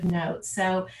note.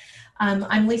 So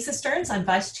I'm Lisa Stearns. I'm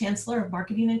Vice Chancellor of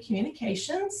Marketing and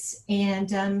Communications,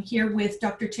 and I'm here with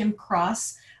Dr. Tim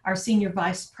Cross, our Senior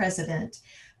Vice President.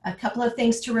 A couple of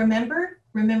things to remember.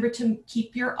 Remember to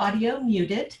keep your audio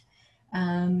muted.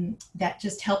 That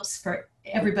just helps for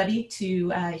everybody to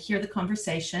hear the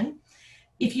conversation.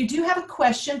 If you do have a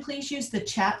question, please use the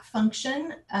chat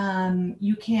function.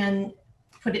 You can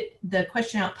put the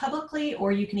question out publicly,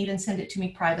 or you can even send it to me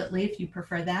privately if you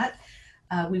prefer that.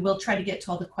 We will try to get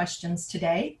to all the questions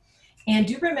today. And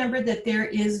do remember that there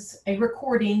is a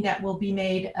recording that will be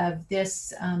made of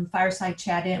this fireside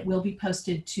chat, and it will be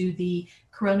posted to the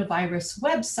coronavirus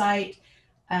website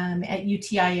at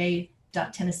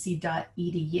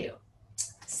utia.tennessee.edu.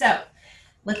 So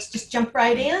let's just jump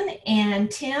right in.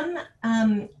 And Tim,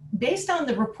 based on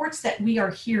the reports that we are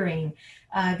hearing,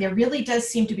 there really does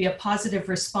seem to be a positive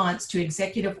response to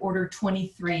Executive Order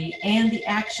 23 and the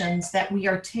actions that we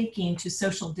are taking to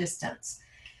social distance.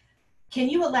 Can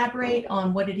you elaborate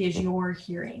on what it is you're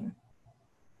hearing?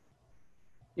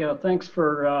 Yeah, thanks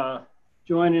for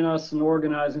joining us and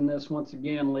organizing this once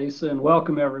again, Lisa, and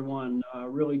welcome everyone.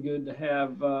 Really good to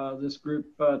have this group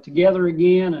together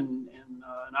again and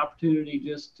an opportunity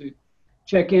just to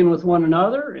check in with one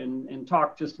another and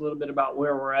talk just a little bit about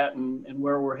where we're at and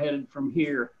where we're headed from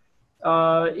here.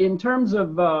 In terms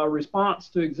of response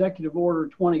to Executive Order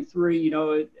 23, you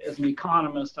know, as an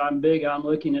economist, I'm big on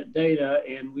looking at data,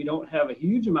 and we don't have a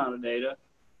huge amount of data.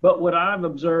 But what I've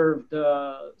observed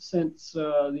since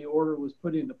the order was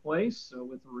put into place,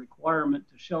 with the requirement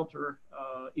to shelter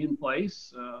in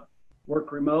place,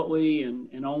 work remotely,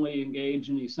 and only engage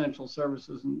in essential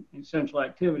services and essential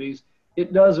activities,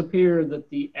 it does appear that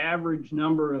the average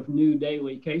number of new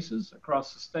daily cases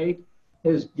across the state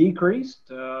has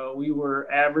decreased. We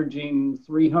were averaging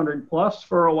 300 plus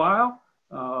for a while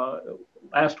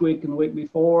last week and the week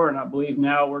before, and I believe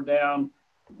now we're down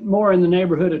more in the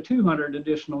neighborhood of 200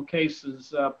 additional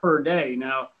cases per day.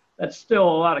 Now, that's still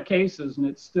a lot of cases, and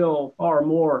it's still far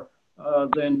more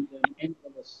than any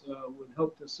of us would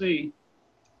hope to see.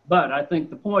 But I think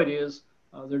the point is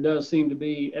there does seem to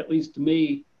be, at least to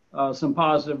me, some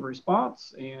positive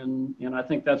response, and I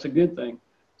think that's a good thing.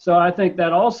 So I think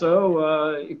that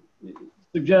also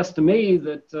suggests to me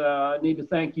that I need to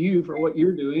thank you for what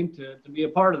you're doing to be a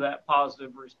part of that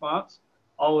positive response.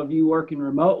 All of you working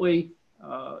remotely,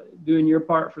 doing your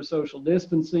part for social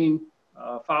distancing,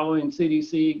 following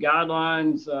CDC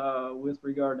guidelines with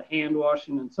regard to hand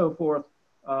washing and so forth.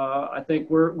 I think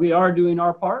we are doing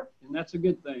our part, and that's a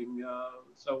good thing.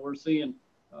 So we're seeing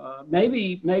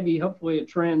maybe hopefully a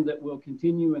trend that will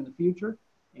continue in the future,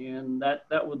 and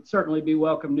that would certainly be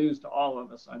welcome news to all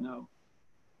of us, I know.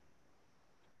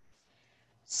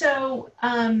 So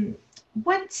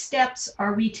what steps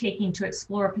are we taking to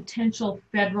explore potential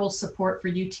federal support for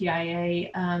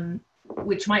UTIA,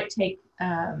 which might take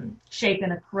shape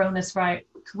in a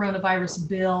coronavirus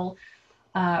bill,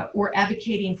 or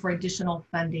advocating for additional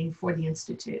funding for the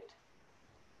Institute?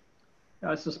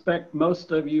 I suspect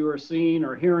most of you are seeing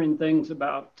or hearing things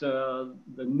about the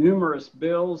numerous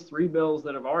bills, 3 bills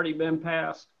that have already been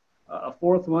passed, a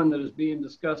 4th one that is being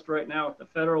discussed right now at the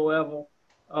federal level,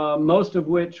 most of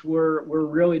which were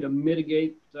really to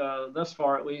mitigate, thus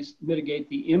far at least, mitigate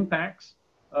the impacts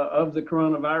of the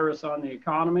coronavirus on the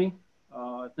economy.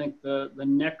 I think the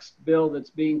next bill that's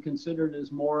being considered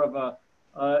is more of a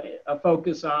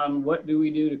focus on what do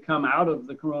we do to come out of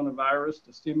the coronavirus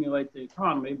to stimulate the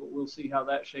economy, but we'll see how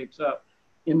that shapes up.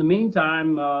 In the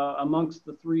meantime, amongst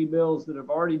the 3 bills that have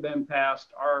already been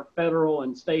passed, our federal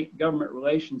and state government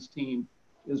relations team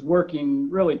is working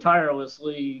really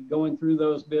tirelessly, going through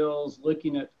those bills,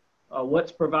 looking at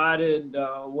what's provided,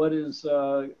 what is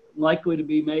likely to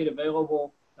be made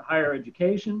available to higher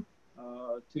education,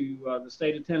 to the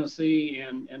state of Tennessee,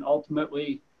 and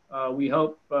ultimately, we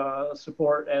hope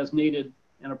support as needed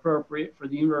and appropriate for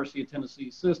the University of Tennessee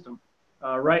system.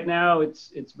 Right now,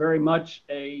 it's very much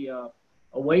a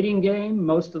waiting game.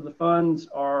 Most of the funds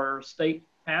are state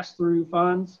pass-through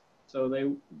funds, so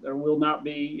there will not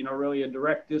be, really a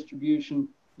direct distribution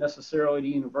necessarily to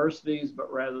universities,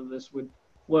 but rather this would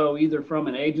flow either from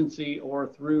an agency or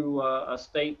through a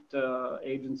state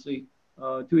agency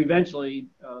to eventually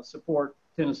support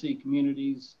Tennessee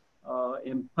communities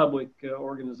in public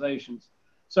organizations.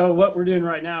 So what we're doing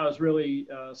right now is really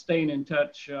staying in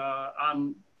touch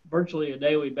on virtually a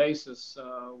daily basis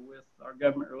with our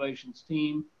government relations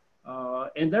team.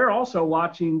 And they're also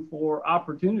watching for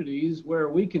opportunities where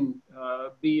we can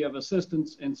be of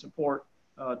assistance and support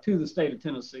to the state of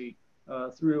Tennessee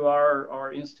through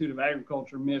our Institute of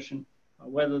Agriculture mission,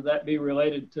 whether that be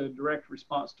related to direct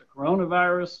response to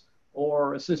coronavirus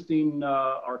or assisting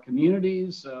our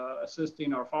communities,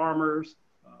 assisting our farmers,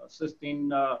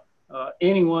 assisting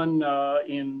anyone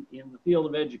in the field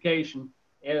of education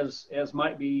as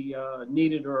might be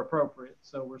needed or appropriate.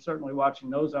 So we're certainly watching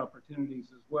those opportunities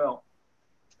as well.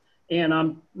 And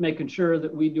I'm making sure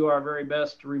that we do our very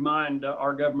best to remind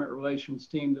our government relations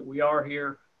team that we are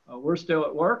here. We're still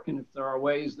at work, and if there are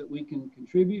ways that we can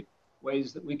contribute,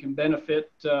 ways that we can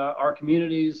benefit our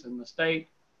communities and the state,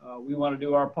 we want to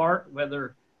do our part,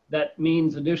 whether that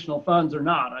means additional funds or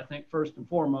not. I think first and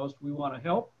foremost, we want to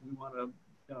help. We want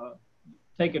to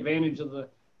take advantage of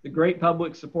the great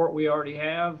public support we already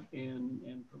have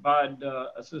and provide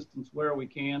assistance where we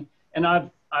can. And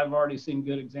I've already seen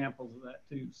good examples of that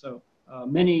too. So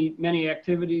many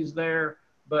activities there,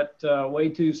 but way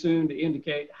too soon to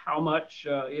indicate how much,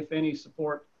 if any,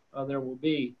 support there will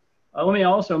be. Let me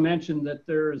also mention that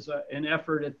there's an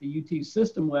effort at the UT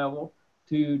system level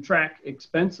to track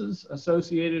expenses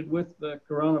associated with the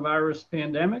coronavirus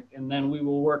pandemic, and then we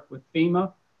will work with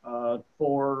FEMA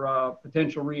for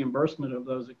potential reimbursement of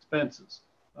those expenses.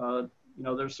 You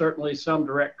know, there's certainly some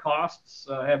direct costs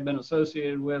have been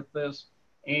associated with this,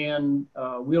 and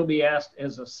we'll be asked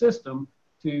as a system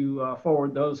to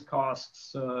forward those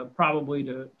costs probably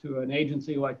to an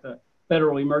agency like the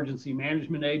Federal Emergency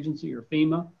Management Agency, or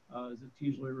FEMA, as it's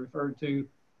usually referred to.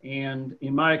 And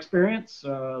in my experience,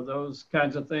 those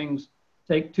kinds of things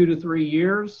take 2 to 3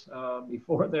 years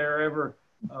before they're ever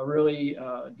really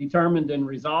determined and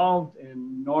resolved.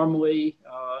 And normally,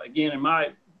 again, in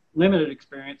my limited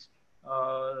experience,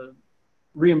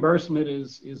 reimbursement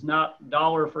is not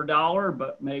dollar for dollar,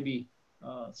 but maybe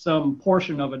some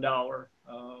portion of a dollar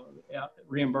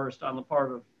reimbursed on the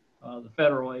part of the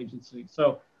federal agency.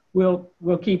 So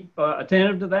we'll keep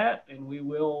attentive to that, and we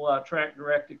will track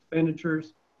direct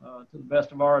expenditures to the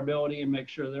best of our ability and make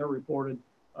sure they're reported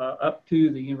up to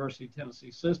the University of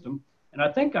Tennessee system. And I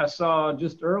think I saw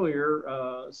just earlier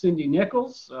Cindy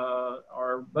Nichols,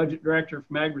 our budget director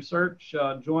from Ag Research,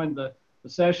 joined the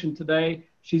session today.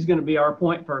 She's going to be our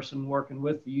point person working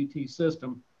with the UT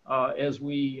system as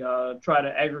we try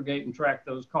to aggregate and track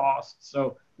those costs.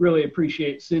 So really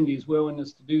appreciate Cindy's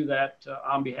willingness to do that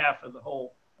on behalf of the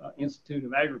whole Institute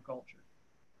of Agriculture.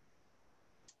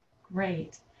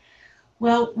 Great.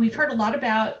 Well, we've heard a lot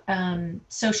about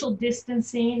social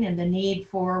distancing and the need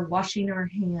for washing our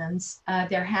hands.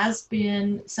 There has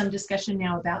been some discussion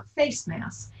now about face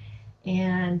masks.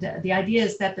 And the idea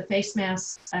is that the face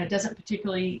mask doesn't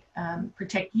particularly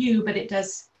protect you, but it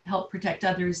does help protect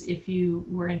others if you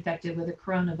were infected with a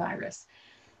coronavirus.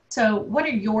 So what are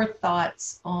your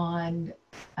thoughts on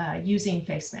using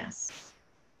face masks?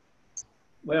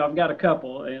 Well, I've got a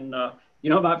couple. And, you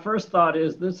know, my first thought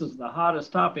is this is the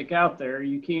hottest topic out there.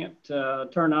 You can't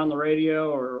turn on the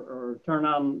radio or turn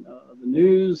on the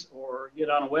news or get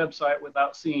on a website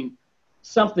without seeing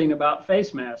something about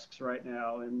face masks right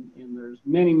now. And there's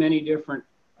many different,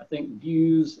 I think,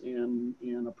 views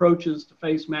and approaches to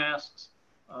face masks.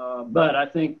 But I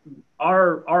think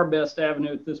our best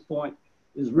avenue at this point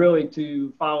is really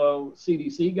to follow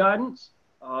CDC guidance.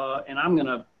 And I'm going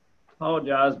to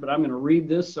apologize, but I'm going to read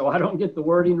this so I don't get the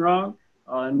wording wrong.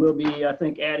 And we'll be, I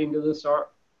think, adding this to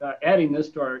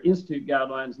our Institute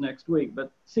guidelines next week.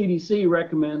 But CDC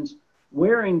recommends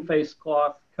wearing face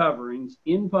cloth coverings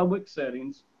in public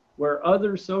settings where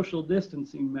other social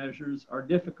distancing measures are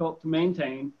difficult to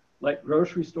maintain, like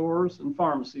grocery stores and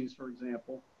pharmacies, for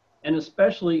example, and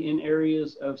especially in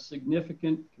areas of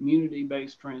significant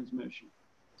community-based transmission.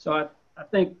 So I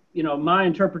think, you know, my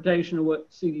interpretation of what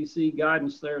CDC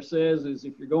guidance there says is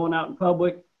if you're going out in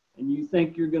public and you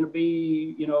think you're going to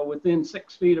be, you know, within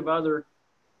 6 feet of other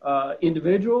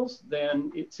individuals,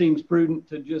 then it seems prudent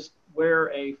to just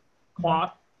wear a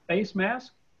cloth face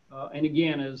mask. And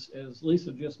again, as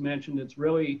Lisa just mentioned, it's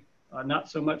really not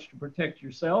so much to protect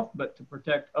yourself, but to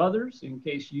protect others in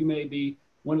case you may be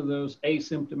one of those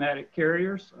asymptomatic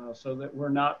carriers, so that we're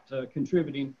not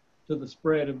contributing to the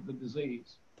spread of the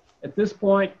disease. At this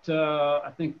point,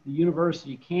 I think the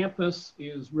university campus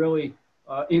is really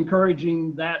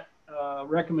encouraging that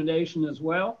recommendation as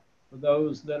well for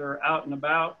those that are out and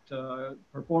about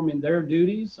performing their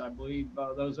duties. I believe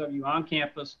those of you on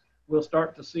campus will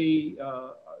start to see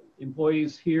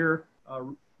employees here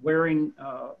wearing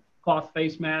cloth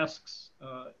face masks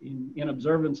in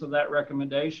observance of that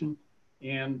recommendation.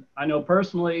 And I know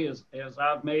personally, as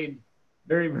I've made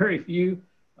very few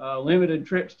limited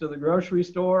trips to the grocery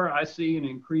store, I see an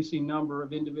increasing number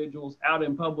of individuals out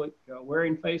in public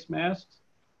wearing face masks.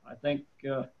 I think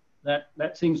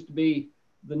that seems to be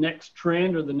the next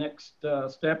trend or the next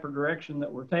step or direction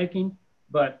that we're taking.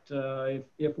 But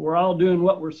if we're all doing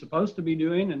what we're supposed to be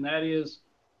doing, and that is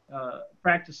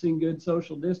practicing good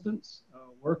social distance,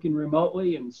 working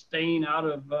remotely and staying out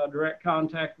of direct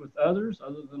contact with others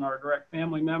other than our direct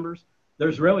family members,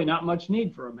 there's really not much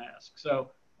need for a mask. So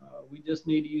we just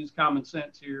need to use common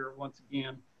sense here once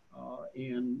again,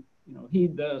 and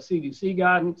heed the CDC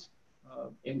guidance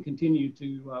and continue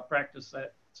to practice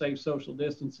that safe social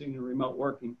distancing and remote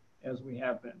working as we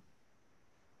have been.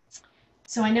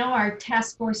 So I know our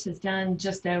task force has done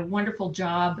just a wonderful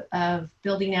job of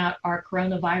building out our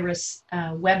coronavirus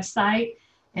website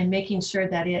and making sure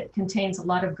that it contains a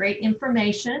lot of great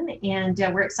information. And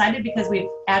we're excited because we've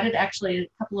added actually a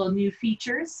couple of new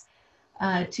features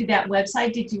to that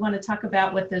website. Did you want to talk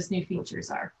about what those new features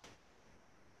are?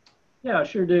 Yeah,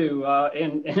 sure do.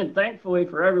 And thankfully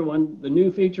for everyone, the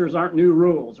new features aren't new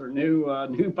rules or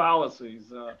new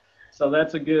policies. So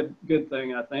that's a good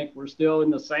thing. I think we're still in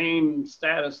the same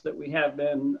status that we have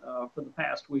been for the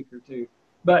past week or two.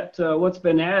 But what's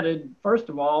been added, first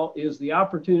of all, is the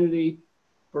opportunity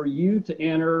for you to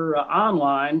enter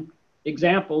online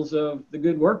examples of the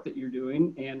good work that you're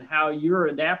doing and how you're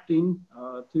adapting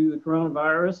to the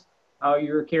coronavirus, how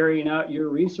you're carrying out your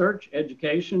research,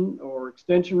 education, or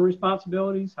extension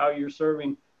responsibilities, how you're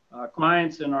serving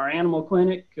clients in our animal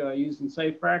clinic using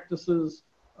safe practices,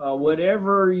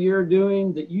 whatever you're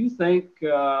doing that you think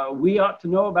we ought to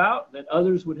know about, that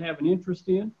others would have an interest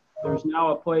in. There's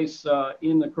now a place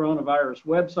in the coronavirus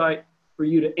website for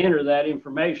you to enter that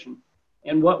information.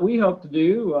 And what we hope to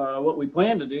do, what we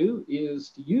plan to do, is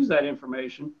to use that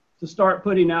information to start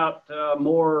putting out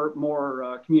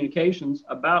more communications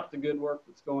about the good work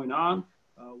that's going on.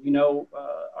 We know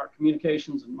our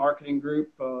communications and marketing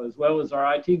group, as well as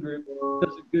our IT group,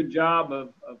 does a good job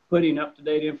of putting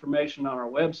up-to-date information on our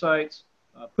websites,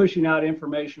 pushing out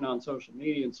information on social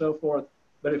media and so forth.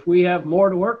 But if we have more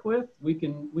to work with, we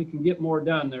can get more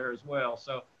done there as well.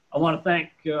 So I want to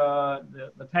thank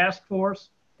the task force,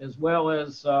 as well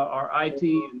as our IT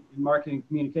and marketing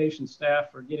communication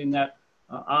staff for getting that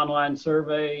online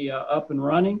survey up and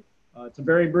running. It's a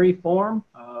very brief form.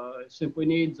 It simply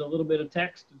needs a little bit of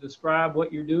text to describe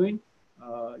what you're doing.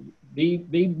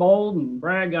 Be bold and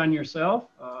brag on yourself.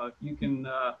 You can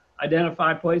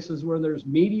identify places where there's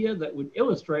media that would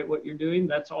illustrate what you're doing.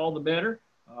 That's all the better.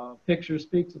 Picture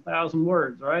speaks 1,000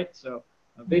 words, right? So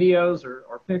videos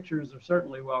or pictures are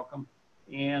certainly welcome.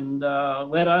 And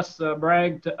let us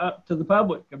brag to the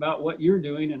public about what you're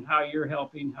doing and how you're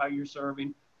helping, how you're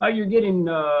serving, how you're getting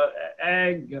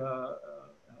ag,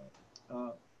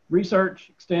 research,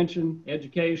 extension,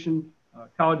 education,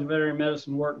 College of Veterinary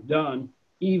Medicine work done,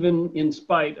 even in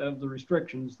spite of the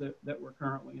restrictions that we're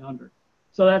currently under.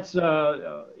 So that's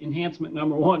enhancement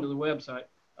number one to the website.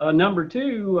 Number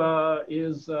two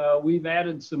is we've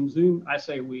added some Zoom, I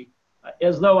say we,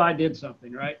 as though I did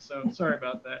something, right? So sorry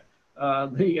about that.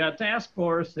 The task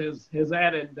force has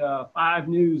added 5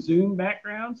 new Zoom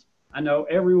backgrounds. I know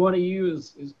every one of you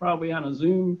is probably on a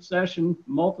Zoom session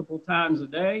multiple times a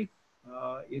day.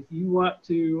 If you want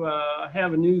to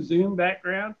have a new Zoom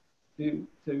background to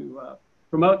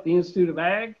promote the Institute of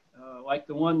Ag, like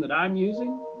the one that I'm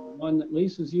using, the one that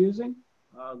Lisa's using,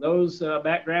 those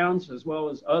backgrounds, as well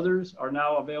as others, are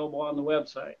now available on the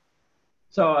website.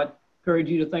 So I encourage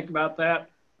you to think about that.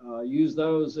 Use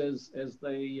those as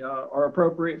they are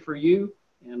appropriate for you.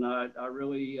 And I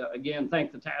really, again,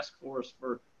 thank the task force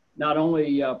for not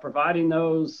only providing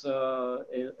those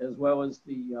as well as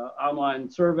the online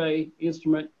survey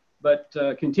instrument, but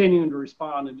continuing to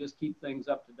respond and just keep things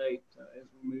up to date as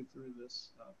we move through this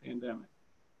pandemic.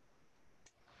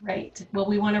 Right. Well,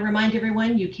 we want to remind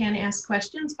everyone you can ask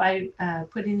questions by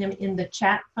putting them in the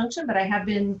chat function, but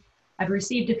I've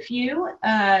received a few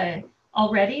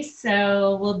already,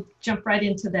 so we'll jump right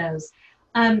into those.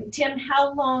 Tim,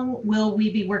 how long will we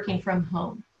be working from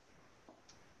home?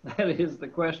 That is the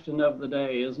question of the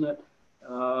day, isn't it?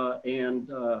 I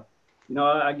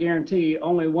guarantee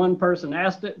only one person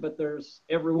asked it, but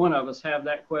every one of us have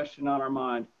that question on our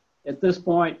mind. At this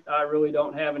point, I really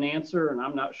don't have an answer, and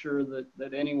I'm not sure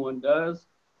that anyone does.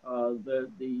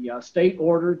 The state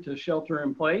order to shelter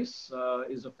in place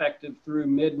is effective through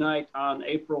midnight on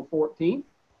April 14th,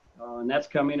 and that's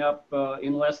coming up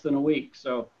in less than a week.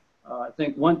 So I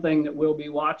think one thing that we'll be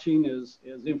watching is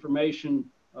information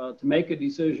to make a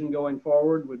decision going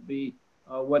forward would be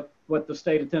what the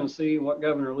state of Tennessee and what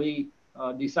Governor Lee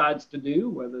decides to do,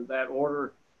 whether that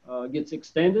order gets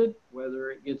extended, whether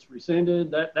it gets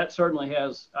rescinded. That certainly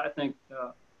has, I think,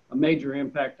 a major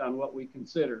impact on what we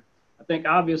consider. I think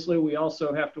obviously we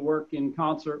also have to work in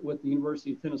concert with the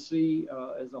University of Tennessee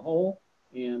as a whole.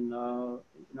 And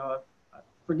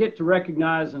forget to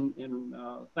recognize and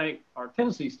thank our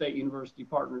Tennessee State University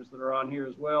partners that are on here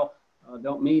as well.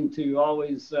 Don't mean to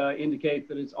always indicate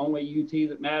that it's only UT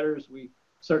that matters. We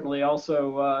certainly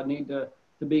also need to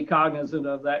be cognizant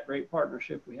of that great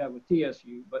partnership we have with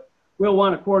TSU. But we'll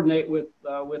want to coordinate with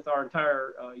our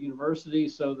entire university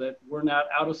so that we're not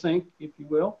out of sync, if you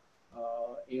will,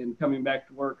 and coming back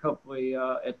to work hopefully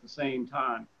at the same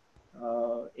time.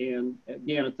 And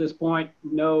again, at this point,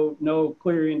 no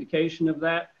clear indication of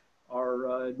that.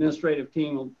 Our administrative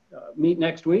team will meet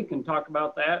next week and talk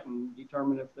about that and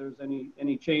determine if there's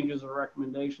any changes or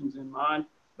recommendations in mind.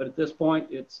 But at this point,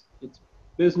 it's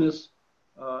business.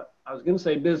 I was going to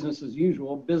say business as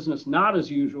usual, business not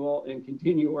as usual, and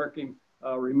continue working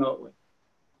remotely.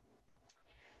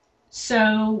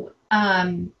 So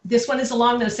this one is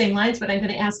along those same lines, but I'm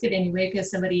going to ask it anyway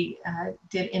because somebody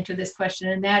did enter this question,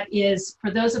 and that is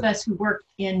for those of us who work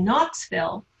in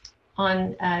Knoxville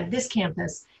on this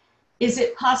campus, is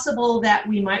it possible that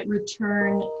we might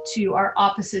return to our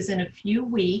offices in a few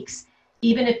weeks,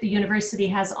 even if the university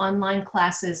has online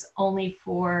classes only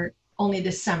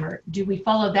this summer? Do we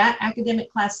follow that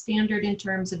academic class standard in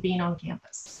terms of being on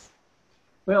campus?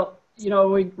 Well,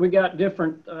 we got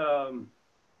different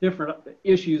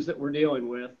issues that we're dealing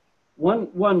with.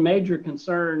 One major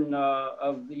concern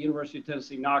of the University of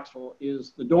Tennessee Knoxville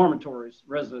is the dormitories,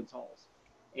 residence halls.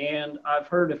 And I've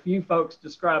heard a few folks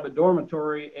describe a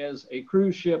dormitory as a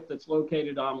cruise ship that's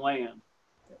located on land.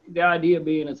 The idea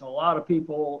being it's a lot of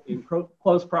people in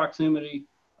close proximity,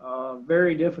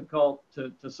 very difficult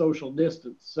to social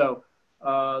distance. So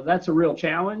that's a real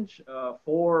challenge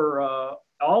for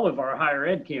all of our higher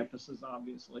ed campuses,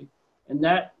 obviously. And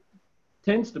that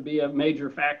tends to be a major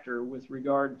factor with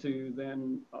regard to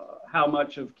then how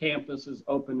much of campus is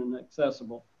open and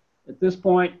accessible. At this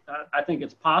point, I think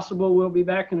it's possible we'll be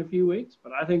back in a few weeks,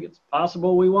 but I think it's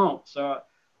possible we won't. So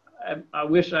I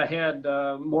wish I had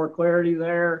more clarity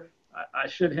there. I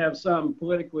should have some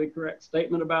politically correct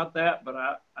statement about that, but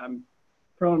I'm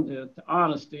prone to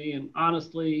honesty, and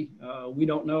honestly, we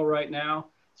don't know right now.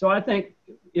 So I think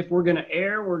if we're going to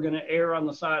err on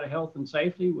the side of health and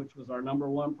safety, which was our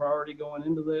 #1 priority going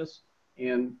into this,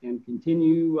 and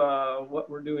continue what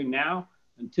we're doing now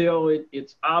until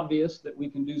it's obvious that we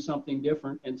can do something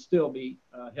different and still be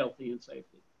healthy and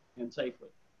safely.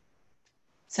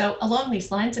 So along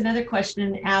these lines, another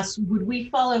question asks, would we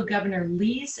follow Governor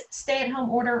Lee's stay-at-home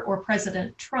order or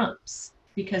President Trump's?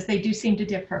 Because they do seem to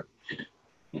differ.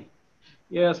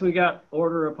 Yes, we got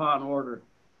order upon order.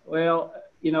 Well,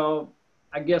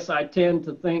 I guess I tend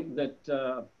to think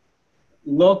that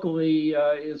locally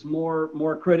is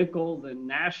more critical than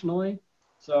nationally.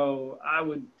 So I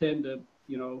would tend to,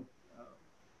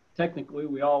 technically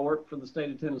we all work for the state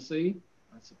of Tennessee.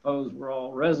 I suppose we're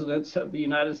all residents of the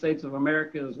United States of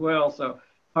America as well. So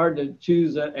hard to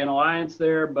choose an alliance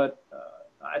there, but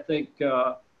I think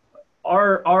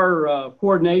our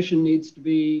coordination needs to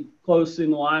be close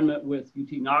in alignment with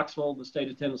UT Knoxville, the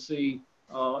state of Tennessee,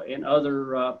 and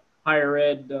other higher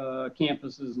ed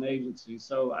campuses and agencies.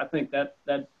 So I think that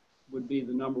would be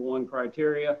the #1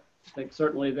 criteria. I think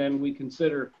certainly then we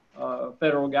consider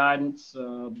federal guidance,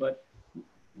 but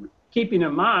keeping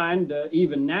in mind,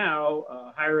 even now,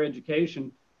 higher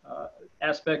education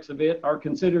aspects of it are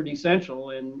considered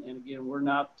essential. And again, we're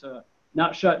not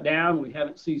shut down. We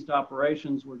haven't ceased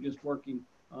operations. We're just working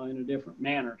in a different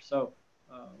manner. So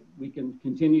we can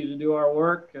continue to do our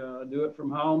work, do it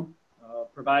from home,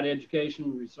 provide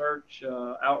education, research,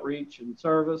 outreach, and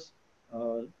service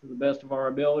to the best of our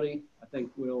ability. I think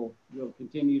we'll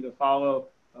continue to follow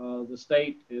the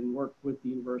state and work with the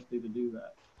university to do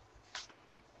that.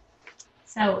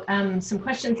 So some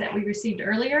questions that we received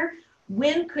earlier.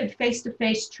 When could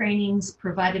face-to-face trainings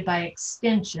provided by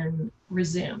Extension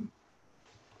resume?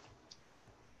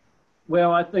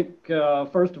 Well, I think,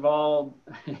 first of all,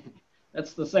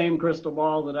 that's the same crystal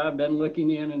ball that I've been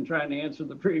looking in and trying to answer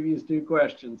the previous 2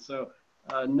 questions. So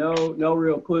no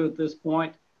real clue at this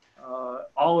point.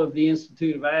 All of the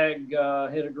Institute of Ag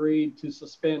had agreed to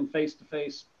suspend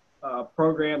face-to-face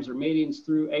programs or meetings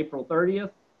through April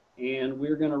 30th. And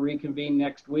we're going to reconvene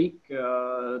next week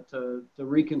to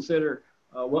reconsider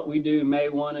what we do May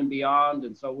 1 and beyond.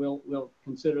 And so we'll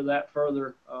consider that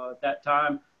further at that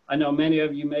time. I know many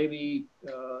of you may be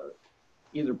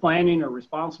either planning or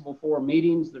responsible for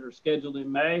meetings that are scheduled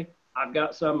in May. I've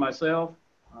got some myself.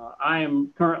 I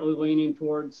am currently leaning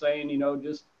towards saying,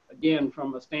 just again,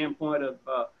 from a standpoint of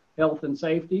health and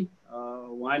safety,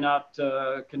 why not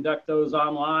conduct those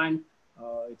online?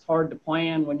 It's hard to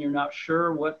plan when you're not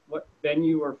sure what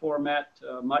venue or format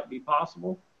might be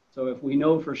possible. So if we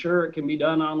know for sure it can be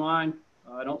done online,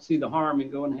 I don't see the harm in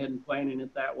going ahead and planning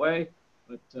it that way.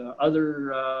 But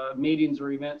other meetings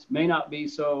or events may not be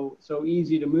so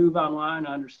easy to move online.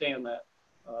 I understand that.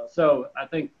 So I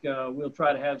think we'll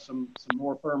try to have some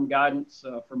more firm guidance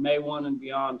for May 1 and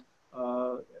beyond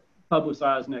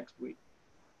publicized next week.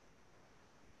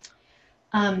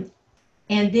 And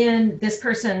then this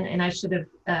person, and I should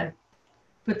have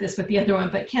put this with the other one,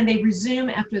 but can they resume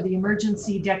after the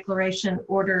emergency declaration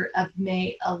order of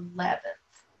May 11th?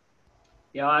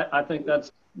 Yeah, I think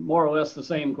that's more or less the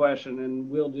same question, and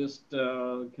we'll just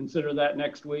consider that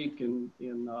next week. And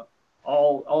in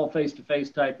all face-to-face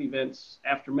type events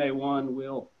after May 1,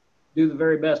 we'll do the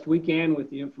very best we can with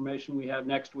the information we have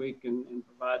next week and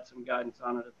provide some guidance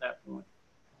on it at that point.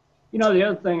 You know, the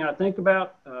other thing I think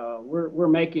about, we're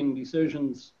making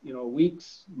decisions, you know,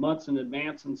 weeks, months in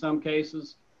advance in some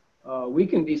cases. We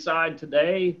can decide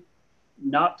today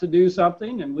not to do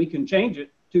something, and we can change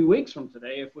it 2 weeks from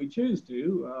today if we choose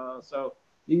to. So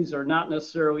these are not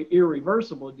necessarily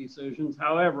irreversible decisions.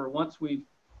 However, once we've,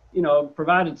 you know,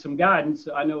 provided some guidance,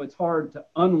 I know it's hard to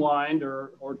unwind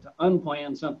or to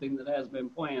unplan something that has been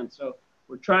planned. So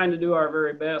we're trying to do our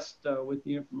very best with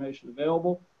the information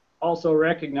available. Also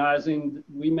recognizing that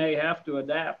we may have to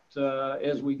adapt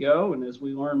as we go and as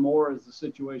we learn more as the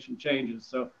situation changes.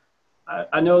 So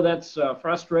I know that's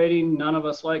frustrating. None of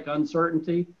us like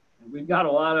uncertainty. And we've got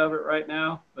a lot of it right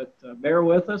now, but bear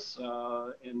with us.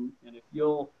 And if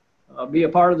you'll be a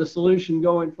part of the solution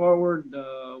going forward,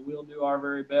 we'll do our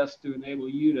very best to enable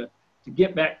you to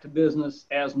get back to business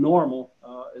as normal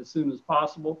as soon as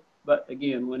possible. But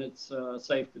again, when it's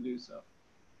safe to do so.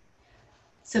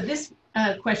 So this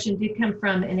question did come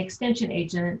from an extension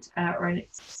agent or a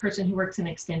person who works in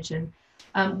extension.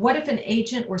 What if an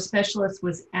agent or specialist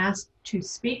was asked to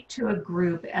speak to a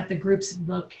group at the group's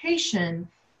location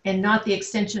and not the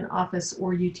extension office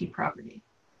or UT property?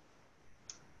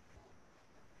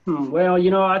 Well,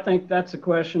 you know, I think that's a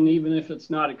question, even if it's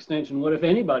not extension. What if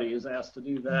anybody is asked to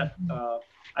do that?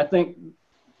 I think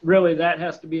really that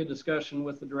has to be a discussion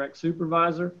with the direct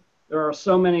supervisor. There are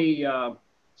so many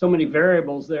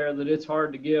variables there that it's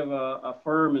hard to give a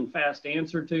firm and fast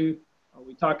answer to. Are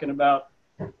we talking about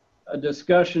a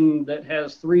discussion that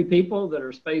has 3 people that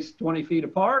are spaced 20 feet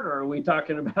apart, or are we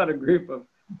talking about a group of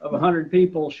 100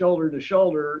 people shoulder to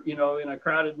shoulder, you know, in a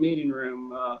crowded meeting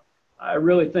room? I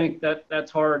really think that that's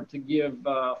hard to give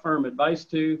firm advice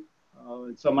to.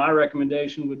 And so my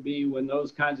recommendation would be, when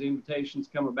those kinds of invitations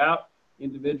come about,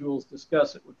 individuals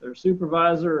discuss it with their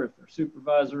supervisor. If their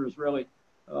supervisor is really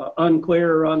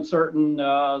unclear or uncertain,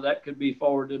 that could be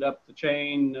forwarded up the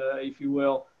chain, if you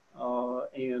will,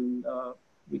 and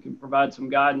we can provide some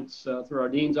guidance through our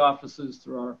dean's offices,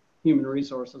 through our human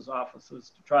resources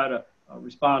offices, to try to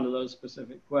respond to those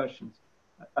specific questions.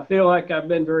 I feel like I've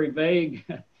been very vague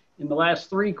in the last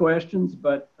 3 questions,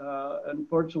 but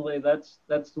unfortunately, that's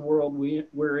the world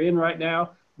we're in right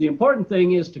now. The important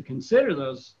thing is to consider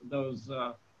those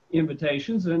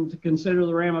invitations and to consider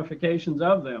the ramifications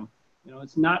of them. You know,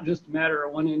 it's not just a matter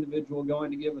of one individual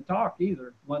going to give a talk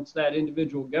either. Once that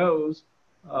individual goes,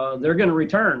 they're going to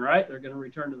return, right? They're going to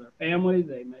return to their family.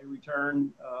 They may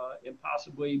return and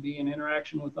possibly be in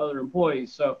interaction with other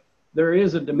employees. So there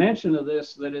is a dimension of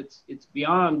this that it's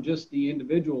beyond just the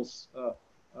individual's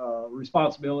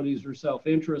responsibilities or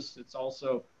self-interest. It's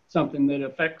also something that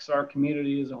affects our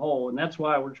community as a whole. And that's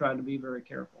why we're trying to be very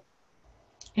careful.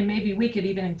 And maybe we could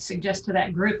even suggest to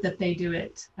that group that they do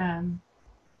it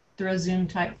through a Zoom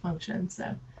type function.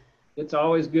 So it's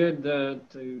always good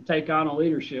to take on a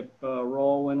leadership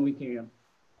role when we can.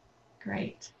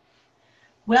 Great.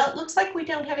 Well, it looks like we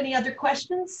don't have any other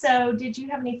questions. So did you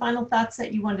have any final thoughts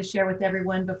that you wanted to share with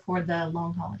everyone before the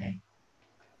long holiday?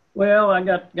 Well, I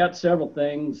got several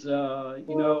things. You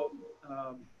know,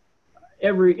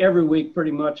 every week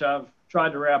pretty much I've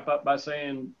tried to wrap up by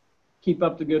saying, keep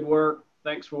up the good work.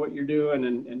 Thanks for what you're doing,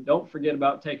 and don't forget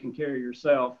about taking care of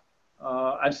yourself.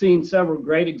 I've seen several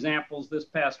great examples this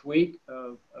past week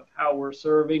of how we're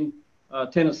serving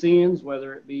Tennesseans,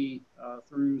 whether it be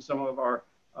through some of our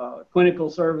clinical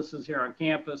services here on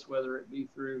campus, whether it be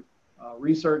through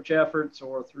research efforts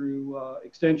or through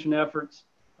extension efforts.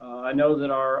 I know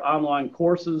that our online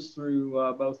courses through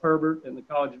both Herbert and the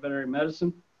College of Veterinary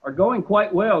Medicine are going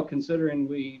quite well, considering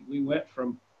we went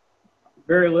from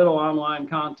very little online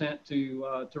content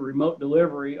to remote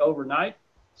delivery overnight.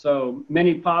 So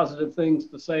many positive things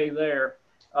to say there.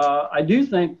 I do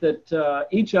think that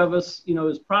each of us, you know,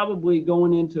 is probably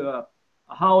going into a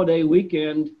holiday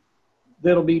weekend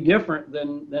that'll be different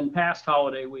than past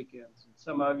holiday weekends.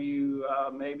 Some of you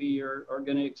maybe are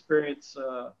going to experience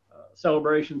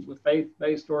celebrations with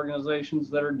faith-based organizations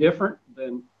that are different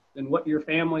than than what your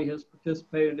family has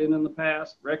participated in the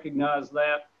past. Recognize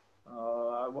that.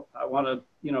 I want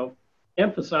to,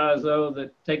 emphasize, though,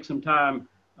 that take some time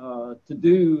to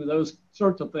do those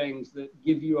sorts of things that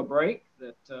give you a break,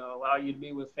 that allow you to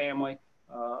be with family,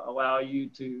 allow you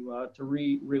to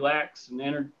relax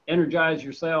and energize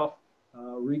yourself,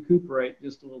 recuperate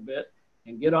just a little bit,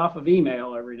 and get off of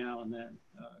email every now and then,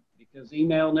 because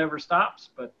email never stops,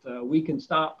 but we can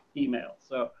stop email.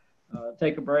 So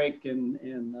take a break and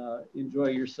enjoy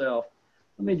yourself.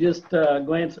 Let me just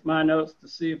glance at my notes to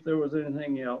see if there was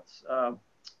anything else.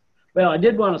 Well, I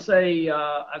did want to say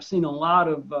I've seen a lot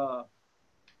of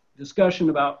discussion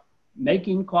about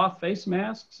making cloth face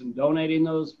masks and donating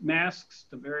those masks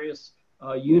to various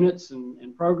units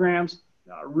and programs.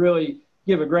 Really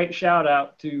give a great shout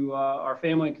out to our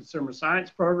Family and Consumer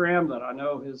Science program that I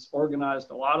know has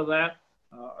organized a lot of that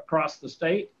across the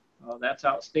state. That's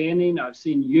outstanding. I've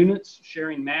seen units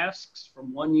sharing masks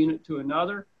from one unit to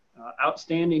another.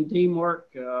 Outstanding teamwork.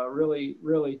 Really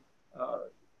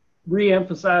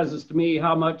re-emphasizes to me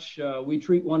how much we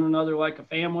treat one another like a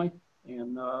family,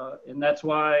 and that's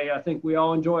why I think we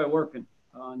all enjoy working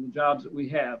on the jobs that we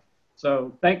have.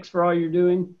 So thanks for all you're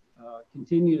doing.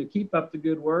 Continue to keep up the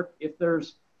good work. If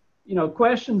there's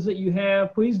questions that you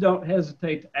have, please don't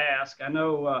hesitate to ask. I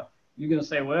know you're going to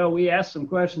say, well, we asked some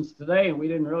questions today and we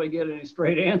didn't really get any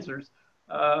straight answers.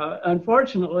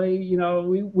 Unfortunately,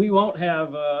 we won't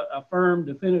have a firm,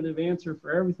 definitive answer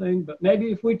for everything, but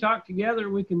maybe if we talk together,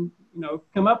 we can,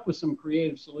 come up with some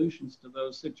creative solutions to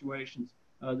those situations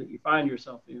that you find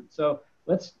yourself in. So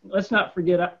let's not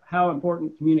forget how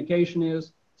important communication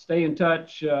is. Stay in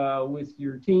touch with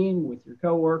your team, with your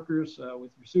coworkers,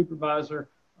 with your supervisor,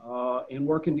 and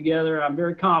working together. I'm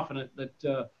very confident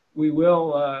that we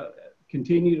will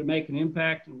continue to make an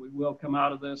impact, and we will come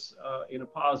out of this in a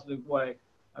positive way.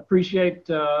 I appreciate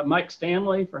Mike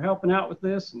Stanley for helping out with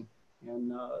this, and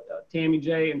Tammy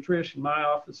J and Trish in my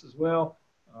office as well.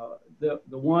 The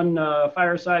one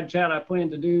fireside chat I planned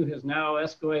to do has now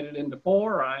escalated into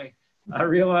 4. I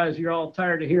realize you're all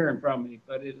tired of hearing from me,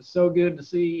 but it is so good to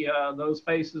see those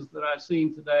faces that I've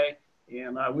seen today,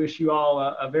 and I wish you all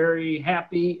a very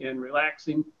happy and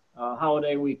relaxing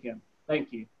holiday weekend.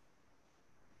 Thank you.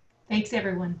 Thanks,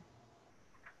 everyone.